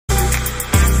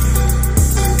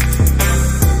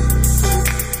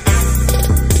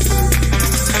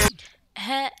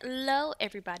Hello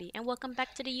everybody and welcome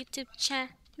back to the YouTube channel.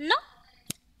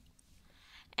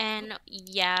 And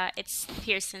yeah, it's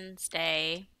Pierson's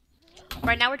day.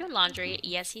 Right now we're doing laundry.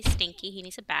 Yes, he's stinky. He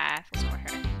needs a bath. It's for her.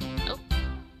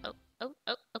 Oh,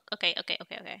 okay.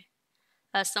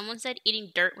 Someone said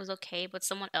eating dirt was okay, but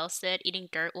someone else said eating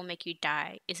dirt will make you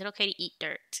die. Is it okay to eat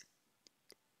dirt?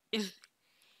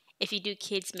 If you do,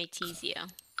 kids may tease you.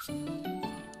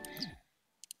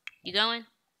 You going?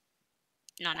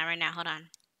 No, not right now. Hold on.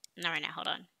 Not right now. Hold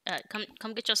on.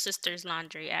 Come get your sister's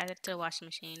laundry. Add it to the washing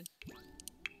machine.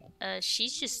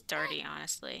 She's just dirty,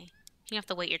 honestly. You have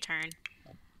to wait your turn.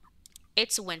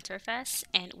 It's Winterfest,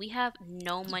 and we have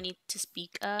no money to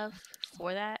speak of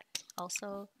for that.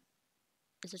 Also,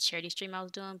 it's a charity stream I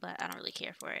was doing, but I don't really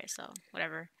care for it, so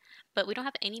whatever. But we don't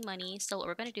have any money, so what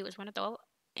we're gonna do is we're gonna throw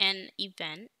an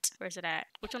event. Where's it at?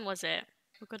 Which one was it?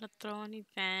 We're gonna throw an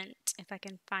event if I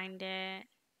can find it.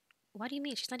 What do you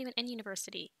mean? She's not even in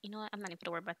university. You know what? I'm not even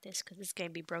gonna worry about this because this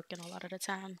game be broken a lot of the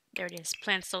time. There it is.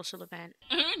 Planned social event.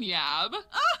 Unyab.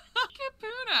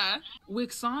 Kipuna.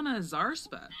 Wixana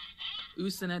Zarspa.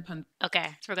 Usanet Pan.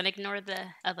 Okay, so we're gonna ignore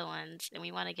the other ones, and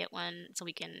we want to get one so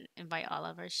we can invite all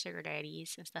of our sugar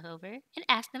daddies and stuff over and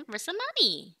ask them for some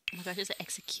money. Oh my gosh, it's an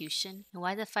execution. And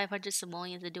why the 500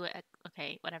 simoleons to do it?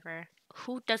 Okay, whatever.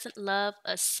 Who doesn't love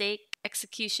a sick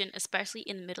execution, especially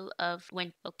in the middle of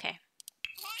when? Okay.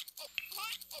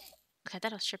 Okay, I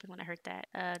thought I was tripping when I heard that.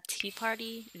 Tea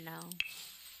party? No.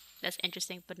 That's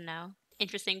interesting, but no.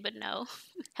 Interesting, but no.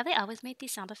 Have they always made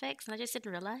these sound effects and I just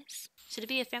didn't realize? Should it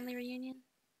be a family reunion?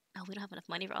 Oh, we don't have enough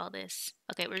money for all this.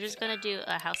 Okay, we're just gonna do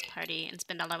a house party and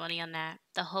spend all our money on that.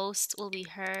 The host will be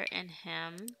her and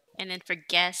him. And then for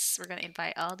guests, we're gonna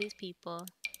invite all these people.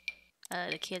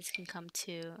 The kids can come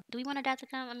too. Do we want our dad to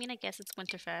come? I mean, I guess it's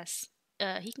Winterfest.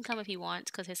 He can come if he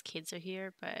wants because his kids are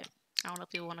here, but I don't know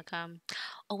if people want to come.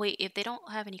 Oh, wait, if they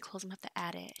don't have any clothes, I'm gonna have to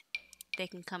add it. They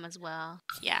can come as well.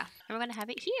 Yeah, and we're gonna have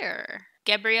it here.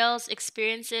 Gabrielle's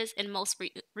experiences and most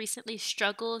recently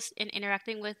struggles in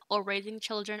interacting with or raising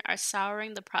children are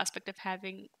souring the prospect of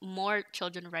having more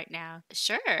children right now.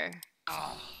 Sure.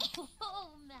 I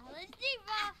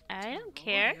don't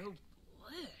care.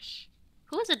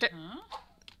 Who is a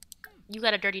You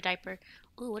got a dirty diaper.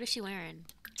 Ooh, what is she wearing?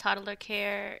 Toddler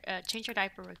care. Change her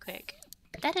diaper real quick.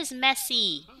 That is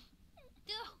messy.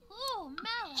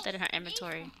 That in her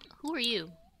inventory. Who are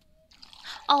you?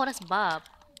 Oh, that's Bob.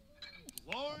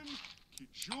 Lauren,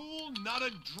 Jewel, not a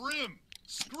drim.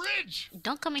 Scridge!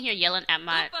 Don't come in here yelling at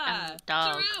my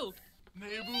dog.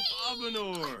 Nebu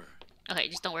Abanor. Okay,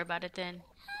 just don't worry about it then.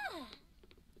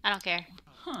 I don't care.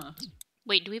 Huh.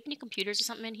 Wait, do we have any computers or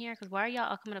something in here? Because why are y'all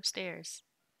all coming upstairs?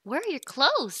 Where are your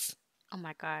clothes? Oh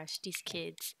my gosh, these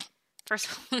kids. First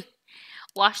of all,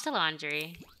 wash the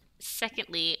laundry.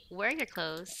 Secondly, wear your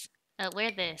clothes.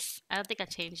 Wear this. I don't think I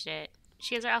changed it.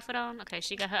 She has her outfit on? Okay,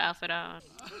 she got her outfit on.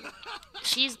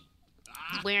 She's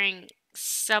wearing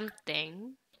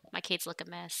something. My kids look a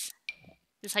mess.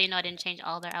 This is how you know I didn't change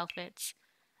all their outfits.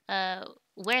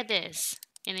 Wear this.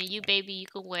 And then you, baby, you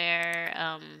can wear,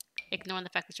 ignoring the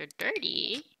fact that you're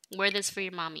dirty. Wear this for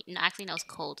your mommy. No, actually, no, it's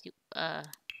cold. You,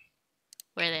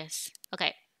 wear this.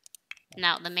 Okay.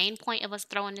 Now, the main point of us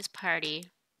throwing this party,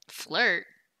 flirt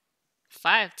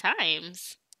 5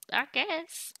 times. I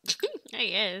guess. I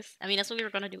guess. I mean, that's what we were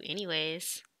gonna do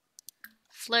anyways.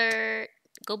 Flirt.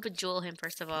 Go bejewel him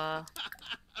first of all.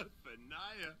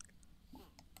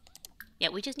 Yeah,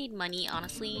 we just need money,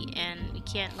 honestly, and we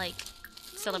can't, like,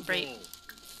 celebrate.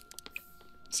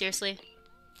 Seriously?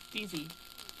 Easy.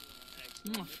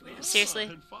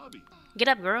 Seriously? Get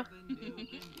up, girl.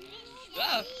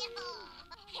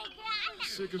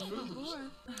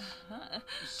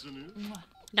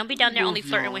 Don't be down there only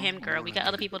flirting with him, girl. We got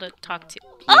other people to talk to.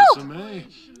 Oh!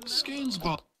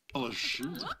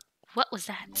 What was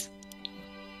that?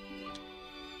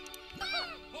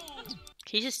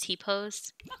 He just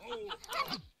T-posed?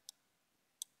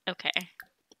 Okay.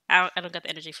 I don't got the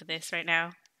energy for this right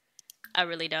now. I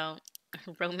really don't.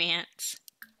 Romance.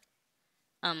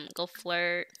 Go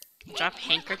flirt. Drop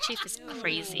handkerchief is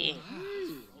crazy.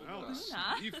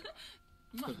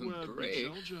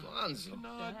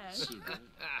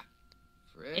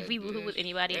 If we woohoo with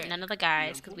anybody, none of the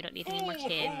guys, because we don't need any more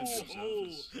kids.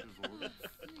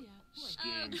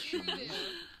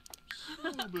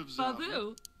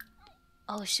 Babu.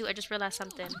 Oh shoot, I just realized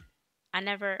something. I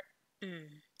never...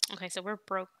 Okay, so we're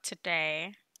broke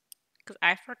today. Because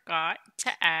I forgot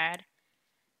to add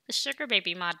the sugar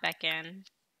baby mod back in.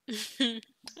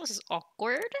 This is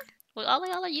awkward. Well, all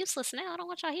y'all are useless now. I don't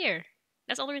want y'all here.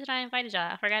 That's the only reason I invited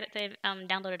y'all. I forgot to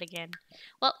download it again.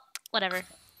 Well, whatever.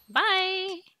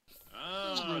 Bye!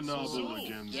 Renable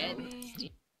again.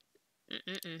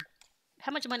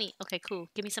 How much money? Okay, cool.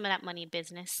 Give me some of that money,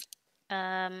 business.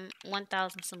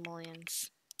 1,000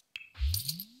 simoleons.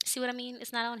 See what I mean?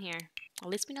 It's not on here. At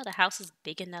least we know the house is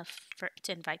big enough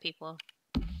to invite people.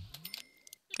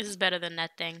 This is better than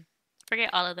nothing. Forget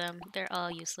all of them. They're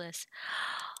all useless.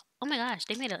 Oh my gosh,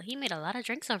 he made a lot of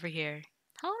drinks over here.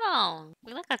 Hold on.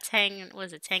 We like a tang, what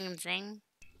is it, tang and zing?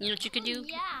 You know what you could do?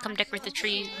 Come decorate the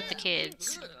tree with the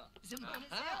kids.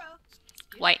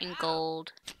 White and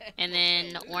gold. And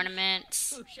then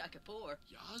ornaments.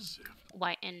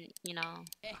 White and, you know.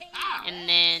 And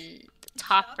then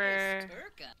topper.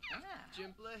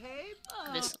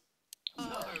 This.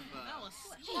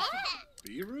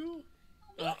 Biru?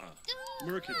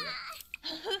 Mercury.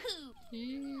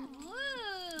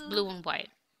 Blue and white.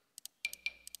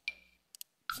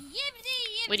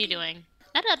 What are you doing?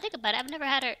 Now that I think about it, I've never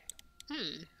had her.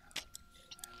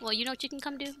 Well, you know what you can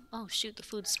come do? Oh shoot, the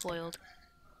food's spoiled.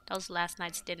 That was last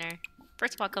night's dinner.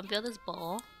 First of all, come fill this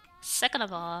bowl. Second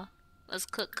of all, let's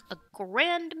cook a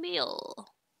grand meal.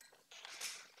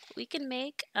 We can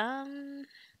make,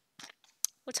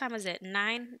 what time is it?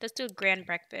 9? Let's do a grand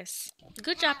breakfast.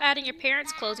 Good job adding your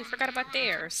parents' clothes. We forgot about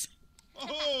theirs.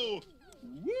 Oh!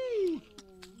 Woo!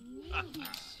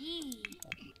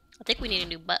 I think we need a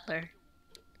new butler.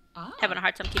 Having a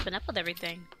hard time keeping up with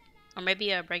everything. Or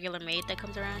maybe a regular maid that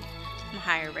comes around. I'm gonna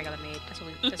hire a regular maid. That's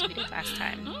what we did last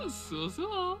time.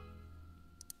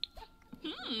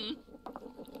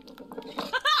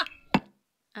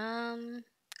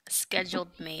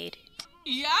 Scheduled maid.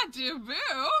 Yeah, do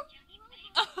boo.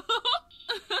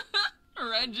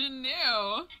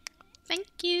 Reginue. Thank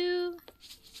you.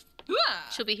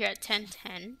 She'll be here at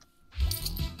 10:10.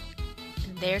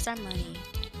 And there's our money.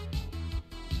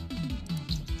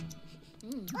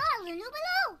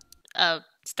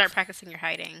 Start practicing your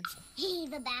hiding.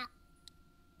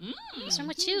 What's wrong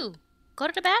with you? Go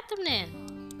to the bathroom then.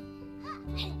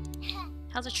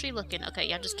 How's the tree looking? Okay,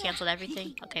 y'all just canceled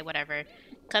everything? Okay, whatever.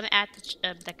 Come at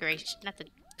the decoration, not the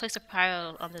place a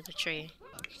pile under the tree.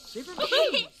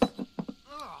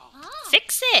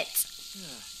 Fix it!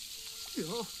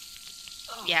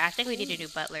 Yeah, I think we need a new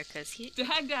butler because he.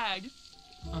 Dag.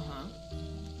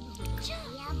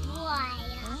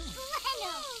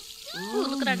 Ooh,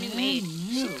 look at our new maid.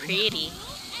 She's pretty.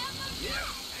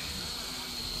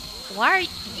 Why?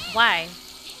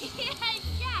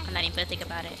 I'm not even gonna think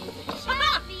about it.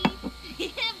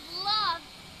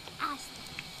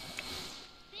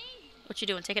 What you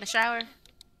doing? Taking a shower?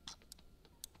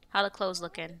 How the clothes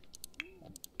looking?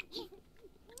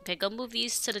 Okay, go move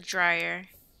these to the dryer.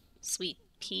 Sweet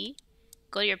pea.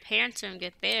 Go to your parents' room,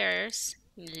 get theirs.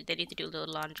 They need to do a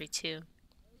little laundry too.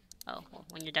 Oh, well,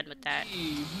 when you're done with that.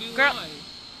 Girl!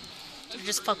 You're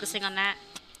just focusing on that?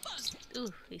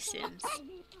 Ooh, these Sims.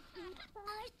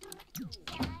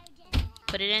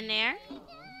 Put it in there.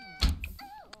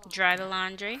 Dry the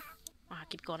laundry. Oh, I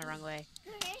keep going the wrong way.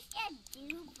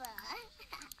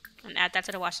 And add that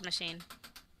to the washing machine.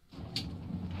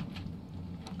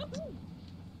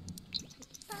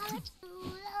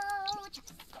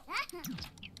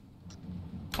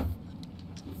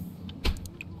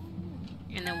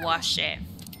 And then wash it.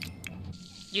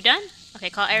 You done? Okay,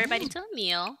 call everybody to a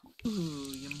meal.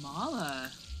 Ooh,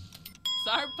 Yamala.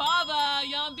 Sarpava,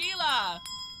 Yambila.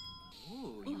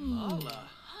 Ooh, Yamala.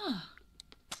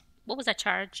 What was that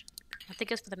charge? I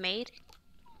think it was for the maid.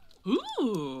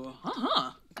 Ooh,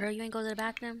 Girl, you ain't go to the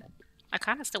bathroom? I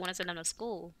kind of still want to send them to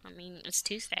school. I mean, it's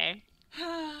Tuesday.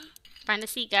 Find a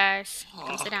seat, guys.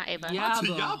 Come sit down, Ava.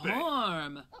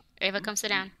 Yabba. Ava, come sit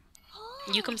down.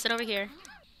 You come sit over here.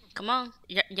 Come on.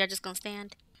 You're just gonna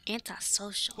stand.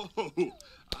 Antisocial. Oh,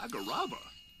 Agaraba.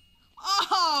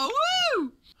 Oh,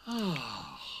 woo!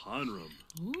 Ah, Hanram.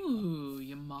 Ooh,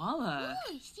 Yamala.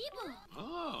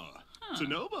 Ah,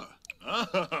 Tanoba.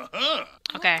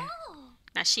 Okay.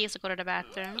 Now she has to go to the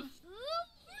bathroom.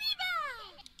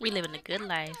 We living a good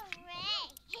life.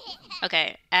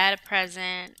 Okay, add a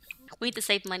present. We need to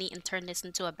save money and turn this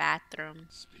into a bathroom.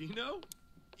 Spino?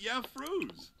 Yeah,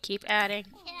 Fruz. Keep adding.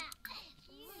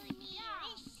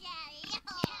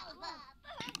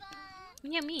 What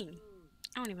do you mean?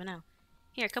 I don't even know.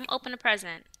 Here, come open a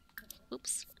present.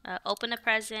 Oops. Open a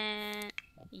present.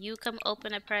 You come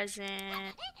open a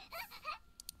present.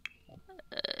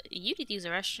 You need to use the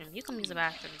restroom. You come use the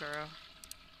bathroom, girl.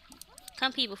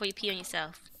 Come pee before you pee on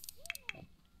yourself.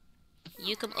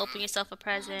 You come open yourself a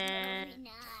present.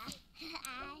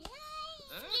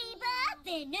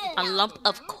 A lump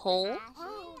of coal?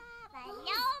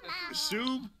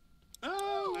 Sub?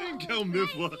 Oh, and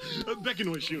Kelmifwa.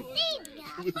 Bekinoishum.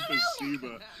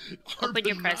 Open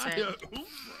your present.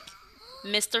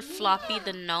 Mr. Floppy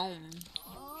the Gnome.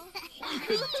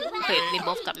 Wait, they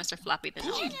both got Mr. Floppy the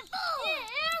Gnome.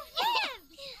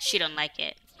 She don't like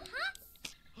it.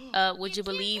 Would you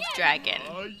believe dragon?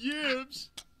 Yibs.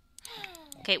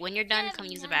 Okay, when you're done, come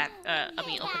use the back.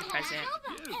 Open the present.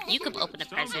 You can open the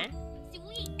present.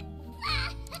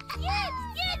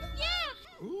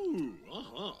 Ooh,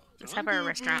 Let's have our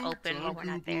restaurant open while we're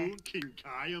not there.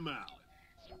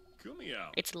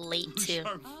 It's late too.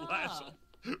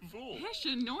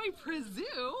 Heshanoi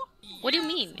Prezu? What do you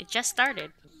mean? It just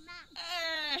started.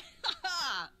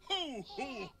 Ho,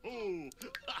 ho, ho.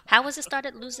 How was it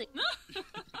started losing?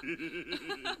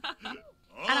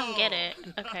 I don't get it.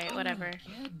 Okay, whatever.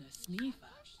 Goodness, Nifa.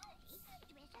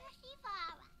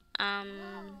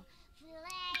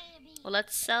 Well,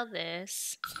 let's sell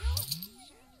this.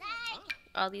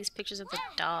 All these pictures of the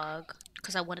dog,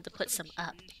 because I wanted to put some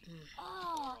up.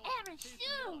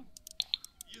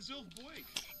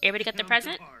 Everybody got their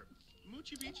present?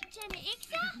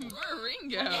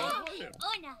 Maringo.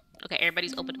 Okay,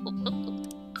 everybody's open. Oop, oop,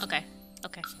 oop. Okay,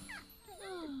 okay.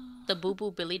 The Boo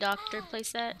Boo Billy Doctor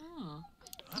playset. Oh.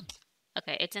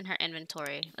 Okay, it's in her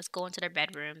inventory. Let's go into their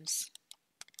bedrooms.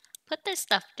 Put their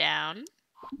stuff down.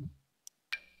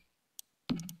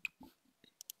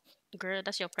 Girl,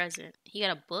 that's your present. He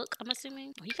got a book, I'm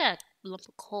assuming? Oh, he got a lump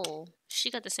of coal.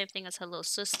 She got the same thing as her little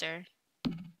sister.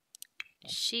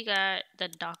 She got the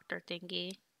doctor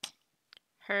thingy.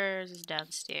 Hers is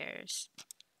downstairs.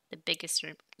 The biggest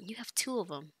room. You have two of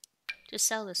them. Just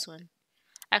sell this one.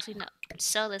 Actually, no.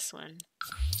 Sell this one.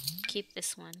 Keep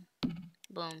this one.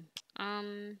 Boom.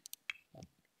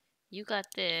 You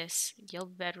got this. Your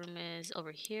bedroom is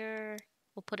over here.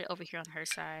 We'll put it over here on her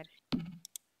side.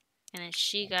 And then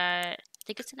she got, I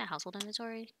think it's in the household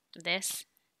inventory. This.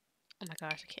 Oh my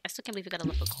gosh. I still can't believe you got a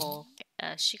lump of coal.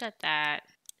 She got that.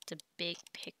 It's a big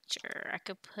picture. I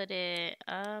could put it,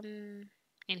 in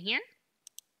here?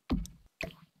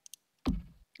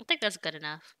 I think that's good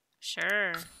enough.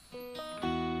 Sure.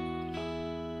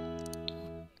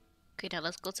 Okay, now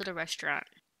let's go to the restaurant.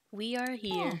 We are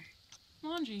here.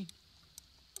 Laundry.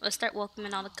 Let's start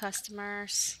welcoming all the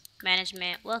customers.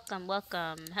 Management, welcome,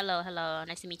 welcome. Hello, hello.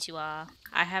 Nice to meet you all.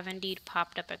 I have indeed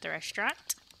popped up at the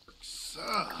restaurant.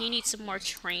 He needs some more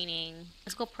training.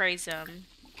 Let's go praise him.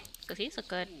 Because he's a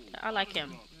good... I like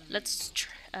him. Let's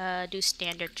do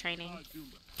standard training.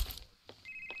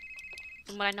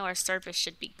 From what I know, our service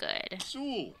should be good.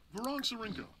 Soul, Varong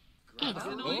Sarinko.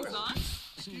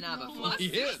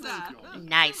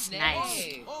 Nice,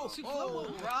 nice.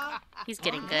 He's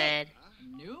getting good.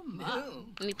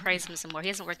 Let me praise him some more. He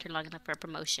hasn't worked here long enough for a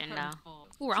promotion now.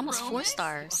 Ooh, we're almost 4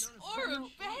 stars.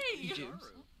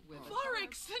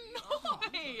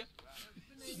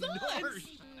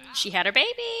 She had her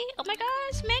baby. Oh my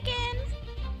gosh, Megan.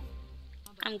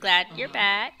 I'm glad you're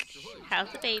back.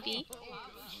 How's the baby?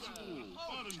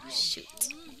 Shoot.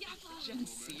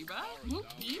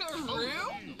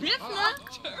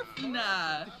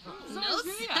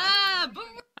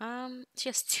 She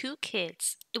has 2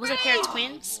 kids. It was a pair of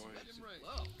twins.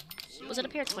 Was it a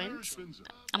pair of twins?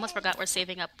 I almost forgot we're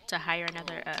saving up to hire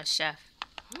another chef.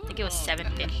 I think it was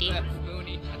 $750.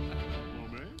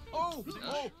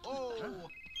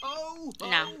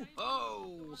 No.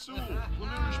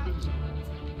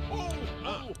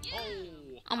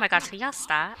 Oh my gosh, can y'all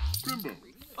stop?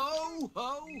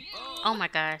 Oh my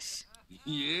gosh.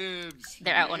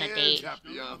 They're out on a date.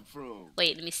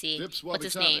 Wait, let me see. What's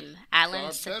his name? Alan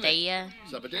Sadea.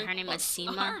 Her name is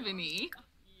Seema.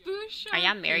 Are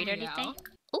y'all married or anything?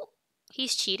 Oh,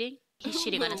 he's cheating. He's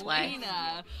cheating on his wife.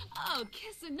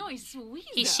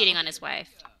 He's cheating on his wife.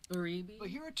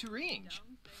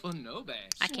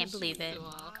 I can't believe it.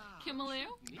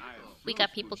 We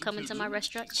got people coming to my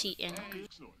restaurant cheating.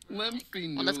 Well,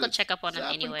 let's go check up on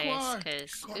them anyways,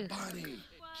 because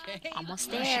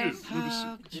almost there.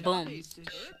 Boom.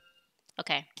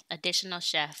 Okay, additional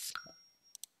chef.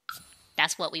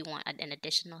 That's what we want, an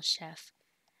additional chef.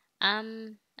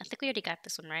 I think we already got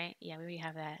this one, right? Yeah, we already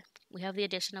have that. We have the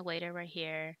additional waiter right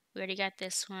here. We already got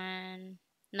this one.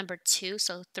 Number 2,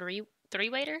 so three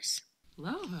waiters.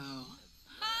 Lovo.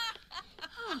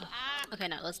 Okay,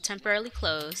 now let's temporarily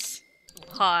close.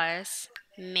 Pause.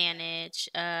 Manage.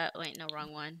 Wait, no,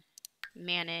 wrong one.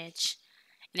 Manage.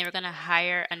 And then we're gonna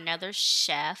hire another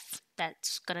chef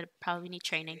that's gonna probably need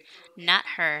training. Not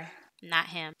her, not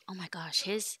him. Oh my gosh,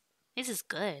 his is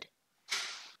good.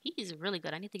 He's really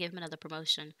good. I need to give him another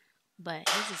promotion, but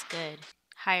his is good.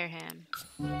 Hire him.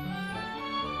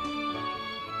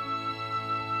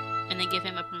 And then give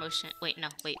him a promotion. Wait, no,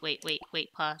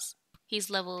 wait, pause. He's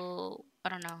level, I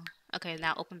don't know. Okay,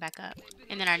 now open back up.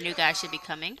 And then our new guy should be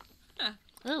coming.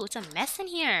 Ooh, it's a mess in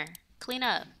here. Clean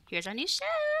up. Here's our new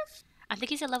chef. I think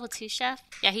he's a level 2 chef.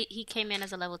 Yeah, he came in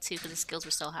as a level 2 because his skills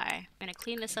were so high. I'm gonna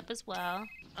clean this up as well.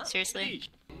 Seriously?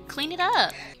 Clean it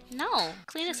up. No,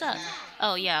 clean this up.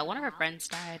 Oh yeah, one of her friends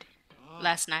died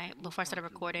last night before I started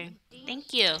recording.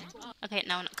 Thank you. Okay,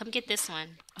 now come get this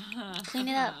one. Clean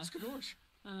it up.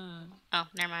 Oh,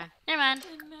 never mind. Never mind.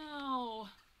 No.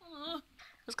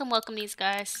 Let's come welcome these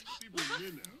guys.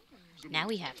 Now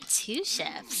we have 2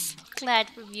 chefs. Glad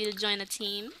for you to join the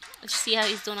team. Let's see how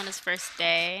he's doing on his first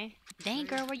day. Dang,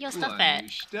 girl, where your stuff at?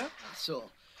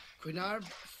 So, Quinard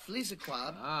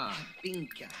Flisequab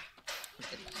Binka.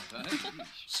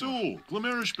 So,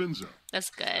 Glamerish Benzo. That's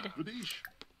good. Vadish.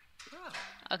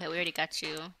 Okay, we already got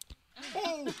you.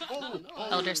 Oh,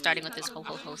 Oh, they're starting with this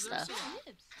ho stuff.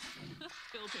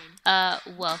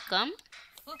 Welcome.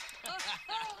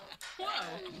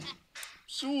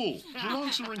 Soul,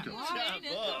 Veronsarinka.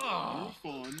 Your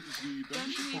fawn is the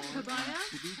best fawn Kabaya?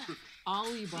 to be tricky.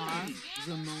 Olivar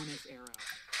Zamonis arrow.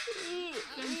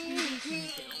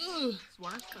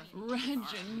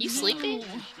 Regin. You sleeping?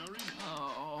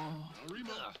 Oh.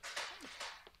 Arima.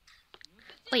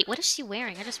 Wait, what is she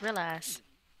wearing? I just realized.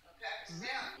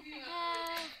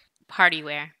 Party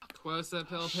wear. Quosa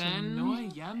Pilpin. Noi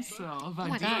Yemso. Oh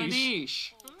my gosh.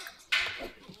 Vadish.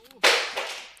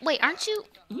 Wait, aren't you?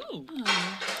 Ooh.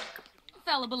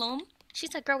 Fella balloon. She's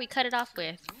that girl we cut it off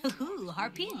with. Ooh,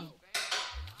 harpin.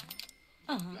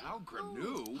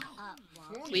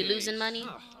 We losing money?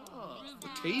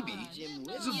 Taby.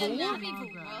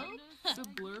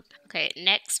 Okay,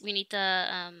 next we need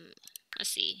to let's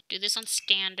see, do this on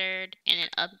standard and then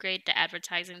upgrade the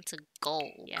advertising to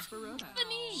gold. Yeah.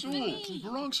 Soul,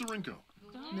 Veronsarinka.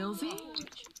 Milsey?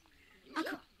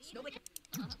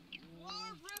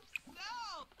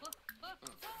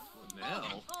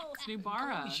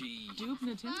 Snubara.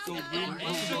 Dubnatinska.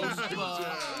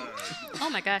 Oh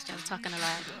my gosh, I was talking a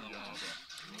lot.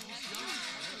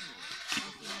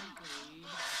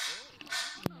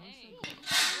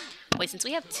 Wait, since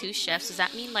we have 2 chefs, does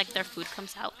that mean like their food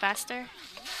comes out faster?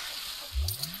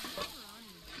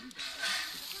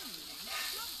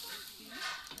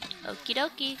 Okie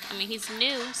dokie. I mean, he's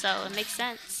new, so it makes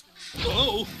sense.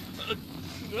 Oh!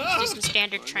 Do some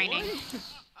standard training.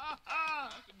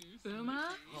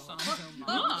 Buma?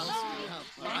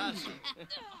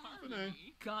 Vinay.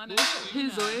 Ghana.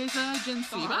 Hizoiza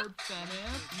Gensiba.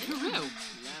 Peru.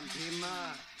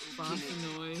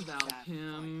 Fontanoi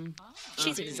Valpim.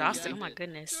 She's exhausted. Oh my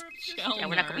goodness. Yeah,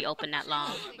 we're not gonna be open that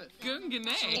long.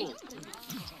 Gungane.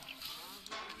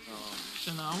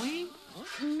 Shanawi.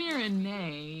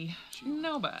 Mirinay.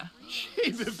 Nova.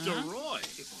 Shaviv Deroy.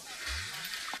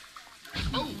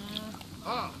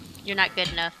 You're not good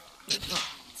enough.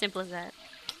 Simple as that.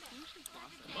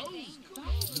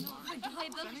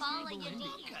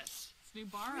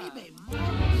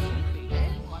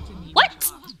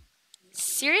 What?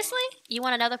 Seriously? You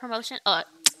want another promotion? I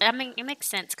mean, it makes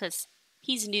sense because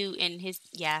he's new in his.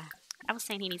 Yeah, I was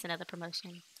saying he needs another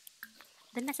promotion.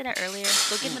 Didn't I say that earlier?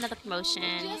 Go give him another promotion.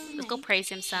 Let's go praise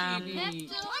him some.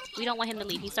 We don't want him to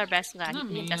leave. He's our best guy.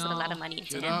 We invested a lot of money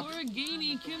into him.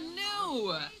 Morgini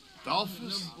Canoe.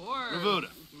 Dolphus.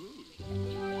 Ravoda.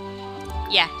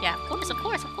 Yeah. Of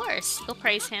course. Go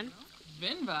praise him.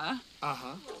 Vinva.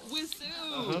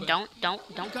 Wisu. Don't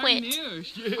quit.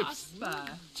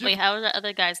 Wait, how are the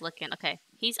other guys looking? Okay,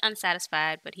 he's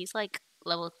unsatisfied, but he's like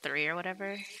level 3 or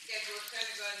whatever.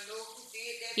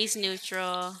 He's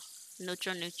neutral.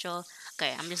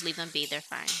 Okay, I'm just leaving them be. They're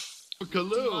fine.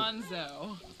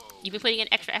 Monzo. You've been putting in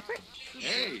extra effort?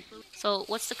 Hey. So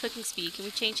what's the cooking speed? Can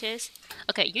we change his?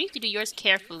 Okay, you need to do yours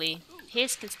carefully.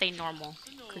 His can stay normal.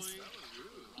 Because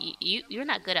you're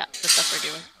not good at the stuff we're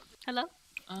doing. Hello?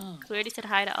 We already said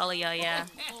hi to all of y'all, yeah.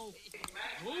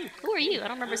 Who are you? I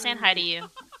don't remember saying hi to you.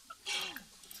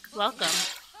 Welcome.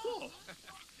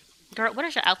 Girl, what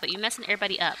is your outfit? You're messing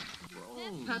everybody up.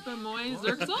 Peppa Moy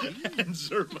Zerxel.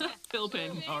 Zerba.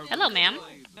 Philpin. Hello, ma'am.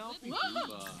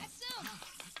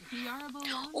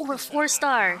 Oh, we're 4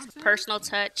 stars. Personal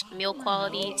touch, meal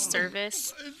quality,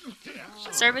 service.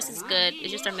 Service is good.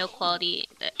 It's just our meal quality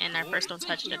and our personal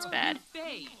touch that's bad.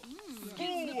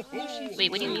 Wait,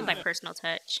 what do you mean by personal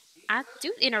touch? I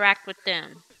do interact with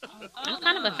them. I'm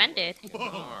kind of offended.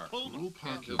 Oh!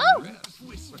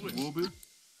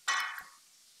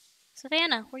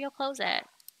 Savannah, where your clothes at?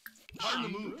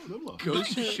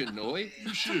 Ghost Shanoi?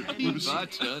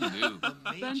 Bata Nu.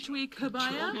 Benchwi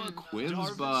Kabaya.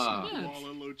 Quimsba.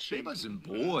 Shaba's and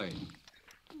boy.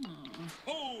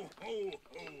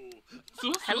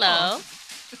 Hello.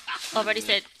 Already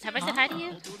said, have I said hi to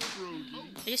you?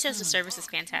 It just says the service is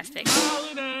fantastic.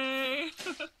 Holiday.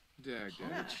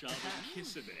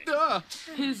 Duh.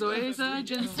 His ways are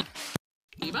just.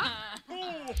 Eva?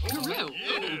 Peru.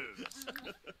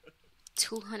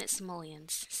 200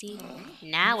 simoleons. See?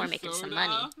 Now we're making some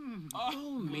money.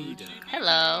 Oh, Maida.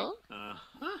 Hello.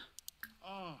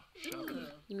 Oh,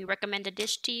 Let me recommend a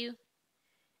dish to you.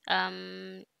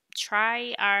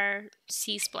 Try our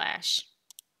sea splash.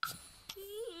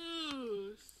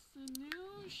 Ooh,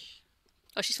 Snoosh.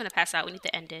 Oh, she's gonna pass out. We need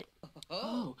to end it.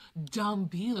 Oh,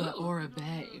 Dumbila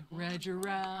Orabe.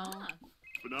 Regiral.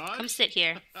 Come sit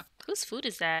here. Whose food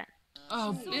is that?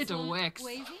 Oh, bit of Wix.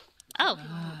 Oh,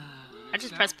 I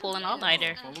just pressed pull an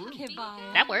all-nighter.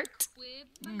 That worked.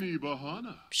 Me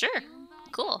bahana. Sure.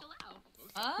 Cool.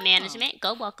 Management,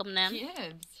 go welcome them.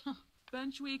 Kids.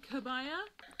 Benchweek Habaya.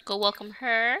 Go welcome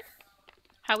her.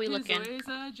 How we His looking? ways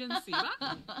are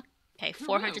Gensiva. Okay,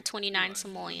 429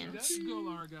 simoleons.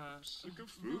 Golarga. Sick of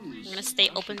food. I'm gonna stay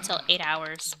open till 8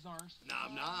 hours.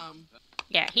 Nom nom.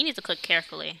 Yeah, he needs to cook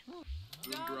carefully.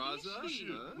 Braza?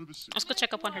 Let's go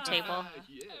check up on her table.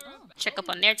 Yeah. Check up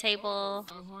on their table.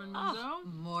 Hornzo.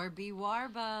 Morbi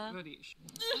Warba. Vadish.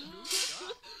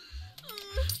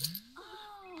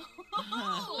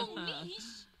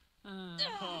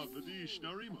 Ah, Vadish,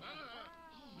 Narima.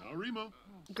 Narima.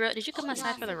 Girl, did you come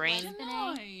outside for the rain?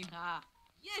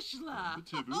 Yeshla.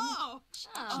 Batibu.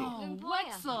 Oh,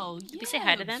 Wetzel. Did we say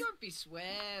hi to them? Don't be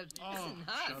sweared. Oh,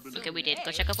 Shabbat. Okay, we did.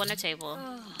 Go check up on their table.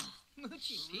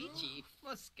 Moochie Peachy.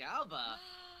 Muscalba.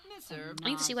 Misser. I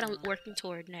need to see what I'm working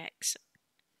toward next.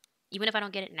 Even if I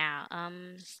don't get it now.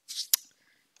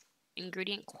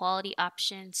 Ingredient quality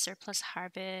options, surplus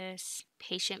harvest,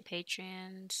 patient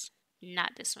patrons.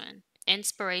 Not this one.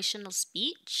 Inspirational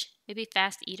speech? Maybe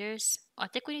fast eaters? Oh, I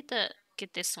think we need to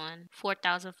get this one.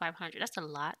 4,500. That's a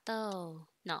lot though.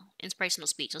 No, inspirational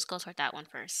speech. Let's go start that one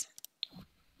first.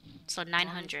 So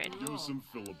 900. Do some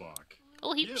Philibok.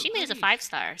 Oh, she made us a 5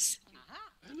 stars.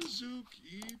 And a Zook,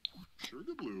 eat,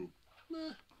 sugar blue.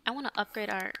 Meh. I want to upgrade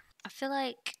our... I feel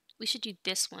like we should do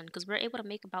this one because we're able to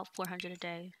make about 400 a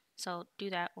day. So do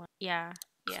that one. Yeah.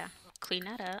 Clean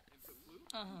that up.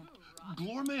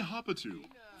 Glorme hopatu.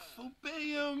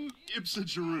 Phobeum ipsa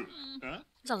jeru. Huh?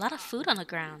 There's a lot of food on the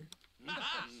ground.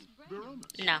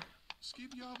 Baromus. No.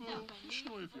 Skib yabo,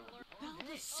 schnoifyo.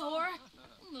 Sore.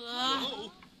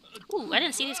 Ooh, I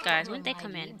didn't see these guys. When did they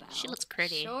come in? She looks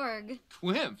pretty. Shorg.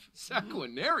 Twimp.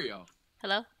 Saquinario.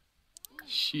 Hello?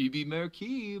 Shibi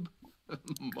Merkib.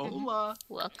 Mola.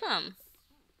 Welcome.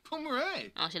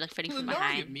 Pomeray. Oh, she looks pretty from Lenarga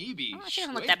behind. Maybe. Oh, she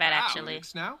doesn't look that bad, actually.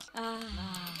 Now?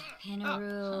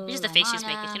 Hinaru. It's just the face she's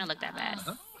making. She don't look that bad.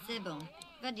 Sibum.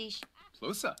 Vadish.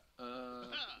 Plosa.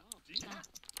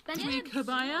 Benchweek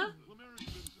Habaya.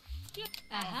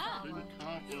 Aha.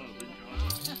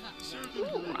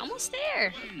 Ooh, we're almost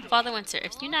there. Father Winter,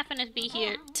 if you're not gonna be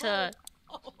here to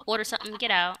order something,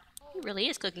 get out. He really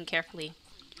is cooking carefully.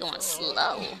 Going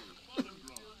slow.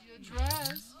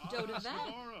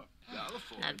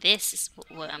 Now this is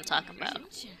what I'm talking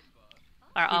about.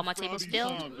 Are all my tables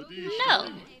filled?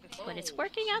 No, but it's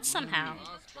working out somehow.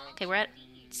 Okay, we're at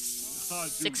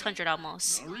 600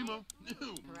 almost. Narima.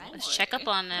 Let's check up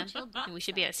on them, and we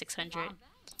should be at 600.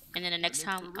 And then the next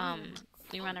time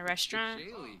we run a restaurant,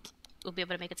 we'll be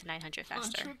able to make it to 900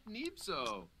 faster. Trip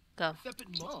Nipso. Go,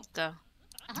 go.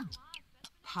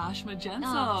 Posh Oh,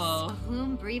 Magenso.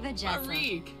 Whom Briva Jessa.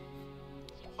 Arik.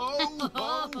 Ho,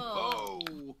 ho, ho.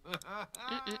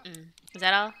 Is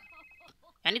that all?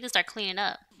 I need to start cleaning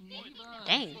up.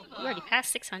 Dang, we already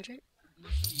passed 600.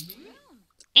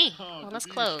 Well, let's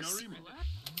close.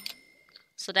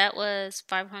 So that was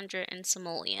 500 and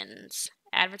simoleons.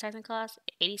 Advertising cost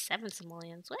 87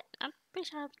 simoleons. What? I'm pretty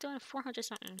sure I'm doing 400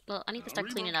 something. Well, I need to start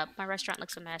cleaning up. My restaurant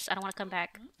looks a mess. I don't want to come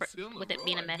back with it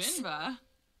being a mess. Vinva.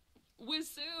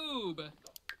 Wisoob.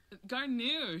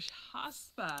 Garnouche.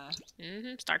 Haspa.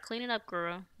 Start cleaning up,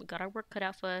 girl. We got our work cut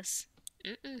out for us.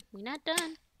 We not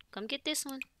done. Come get this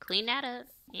one. Clean that up.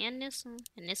 And this one.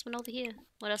 And this one over here.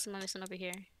 What else am I missing over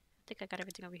here? I think I got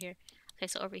everything over here. Okay,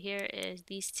 so over here is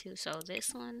these two. So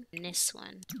this one and this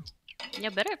one. You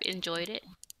better have enjoyed it.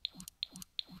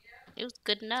 It was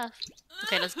good enough.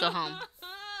 Okay, let's go home.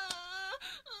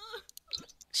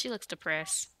 She looks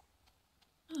depressed.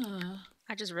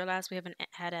 I just realized we haven't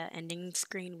had an ending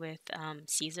screen with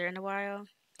Caesar in a while.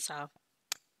 So,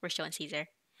 we're showing Caesar.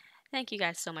 Thank you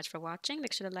guys so much for watching.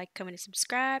 Make sure to like, comment, and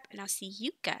subscribe. And I'll see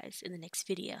you guys in the next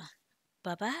video.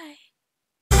 Bye-bye.